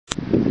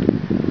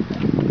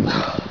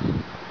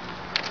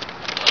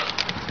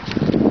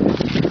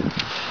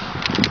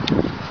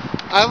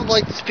I would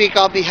like to speak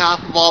on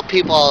behalf of all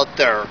people out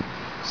there.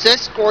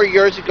 60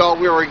 years ago,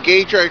 we were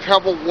engaged in a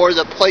terrible war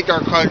that plagued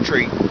our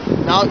country.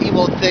 Now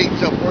evil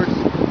things and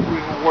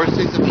worse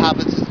things have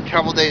happened since the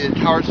terrible day the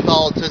towers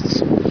fell and since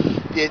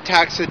the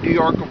attacks in New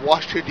York and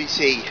Washington,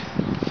 D.C.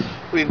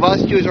 We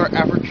must use our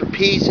efforts for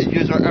peace and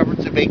use our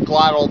efforts to make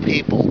glad all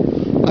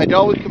people. I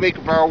know we can make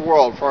a better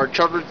world for our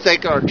children's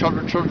sake and our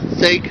children's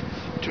sake,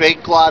 to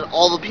make glad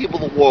all the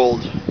people of the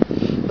world.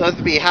 Let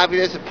us be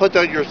happiness and put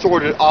down your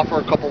sword and offer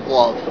a cup of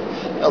love.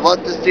 And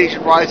let this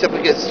nation rise up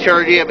against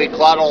tyranny and make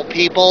glad all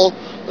people.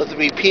 Let there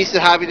be peace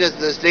and happiness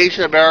in this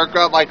nation,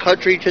 America, my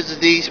country, 'tis of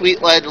thee,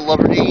 sweet land of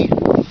liberty.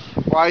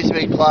 Rise and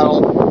make glad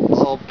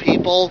all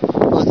people.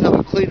 Let us have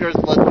a clean earth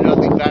and let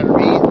nothing matter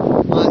me.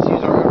 Let us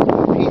use our efforts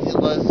for peace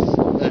and let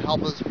us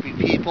help us be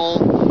people.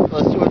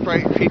 Let us do what's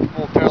right and treat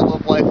people fair and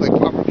live life like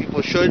proper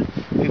people should.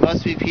 We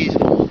must be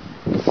peaceful.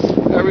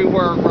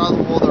 Everywhere around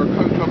the world, they're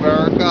coming to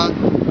America.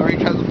 Every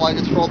time the flag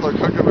is furled, they're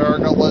coming to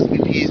America. Let us be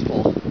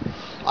peaceful.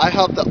 I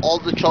hope that all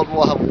the children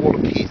will have a world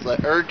of peace. Let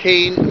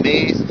entertain,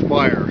 amaze,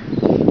 inspire.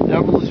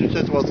 Never lose your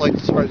sense of what it's like to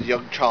start as a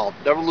young child.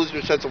 Never lose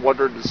your sense of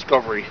wonder and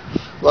discovery.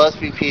 Let us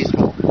be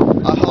peaceful.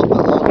 I hope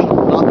that all children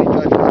will not be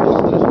judged by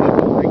others who have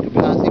great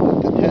capacity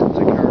with content in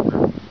their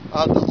character. I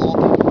hope that all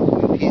people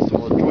will be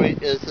peaceful and joy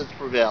and innocence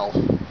prevail.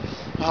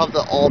 I hope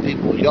that all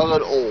people, young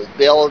and old,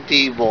 male and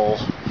female,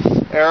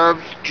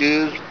 Arabs,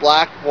 Jews,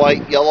 black,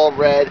 white, yellow,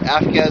 red,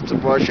 Afghans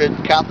and Russians,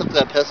 Catholics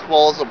and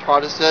Episcopals and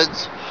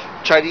Protestants,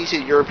 Chinese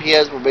and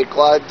Europeans will make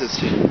glad to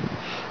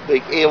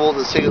make able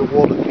to sing in the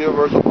world of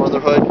universal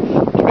brotherhood,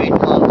 to make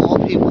glad all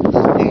people in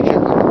this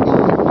nation,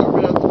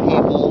 government of the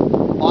people,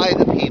 by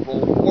the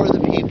people, for the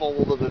people,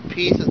 will live in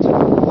peace and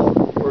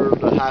secure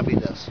to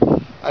happiness.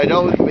 I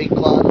know we can make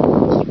glad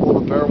this world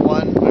a better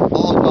one, but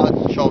all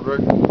God's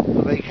children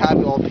will make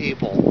happy all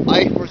people.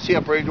 I foresee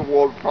a brave new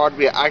world, proud to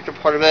be an active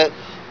part of it.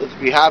 Let's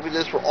be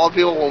happiness for all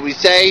people when we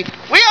say,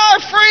 we are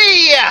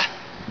free!